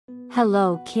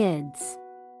Hello, kids.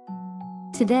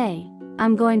 Today,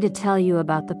 I'm going to tell you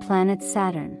about the planet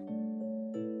Saturn.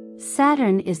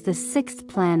 Saturn is the sixth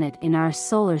planet in our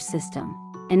solar system,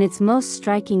 and its most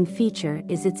striking feature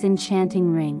is its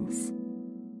enchanting rings.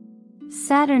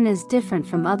 Saturn is different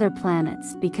from other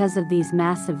planets because of these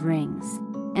massive rings,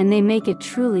 and they make it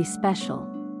truly special.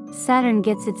 Saturn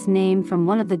gets its name from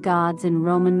one of the gods in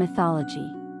Roman mythology.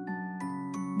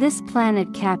 This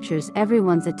planet captures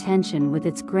everyone's attention with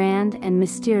its grand and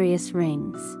mysterious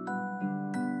rings.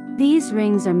 These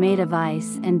rings are made of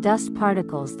ice and dust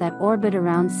particles that orbit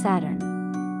around Saturn.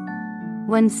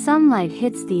 When sunlight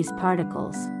hits these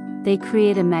particles, they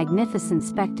create a magnificent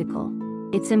spectacle.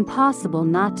 It's impossible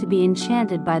not to be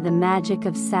enchanted by the magic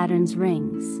of Saturn's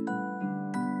rings.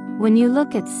 When you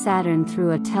look at Saturn through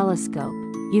a telescope,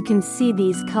 you can see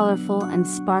these colorful and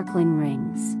sparkling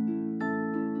rings.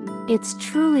 It's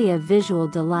truly a visual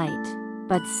delight,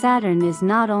 but Saturn is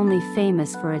not only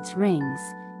famous for its rings,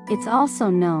 it's also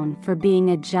known for being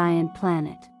a giant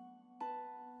planet.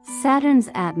 Saturn's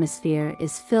atmosphere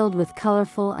is filled with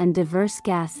colorful and diverse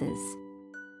gases.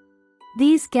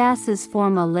 These gases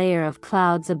form a layer of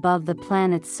clouds above the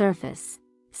planet's surface.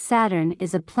 Saturn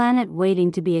is a planet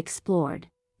waiting to be explored,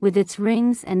 with its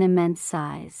rings and immense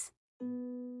size.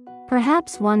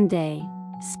 Perhaps one day,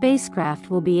 spacecraft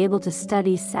will be able to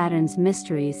study Saturn's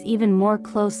mysteries even more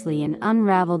closely and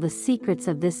unravel the secrets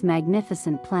of this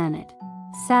magnificent planet.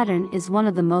 Saturn is one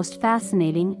of the most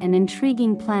fascinating and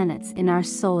intriguing planets in our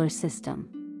solar system.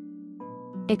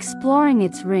 Exploring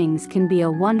its rings can be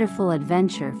a wonderful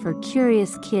adventure for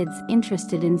curious kids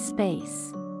interested in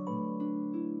space.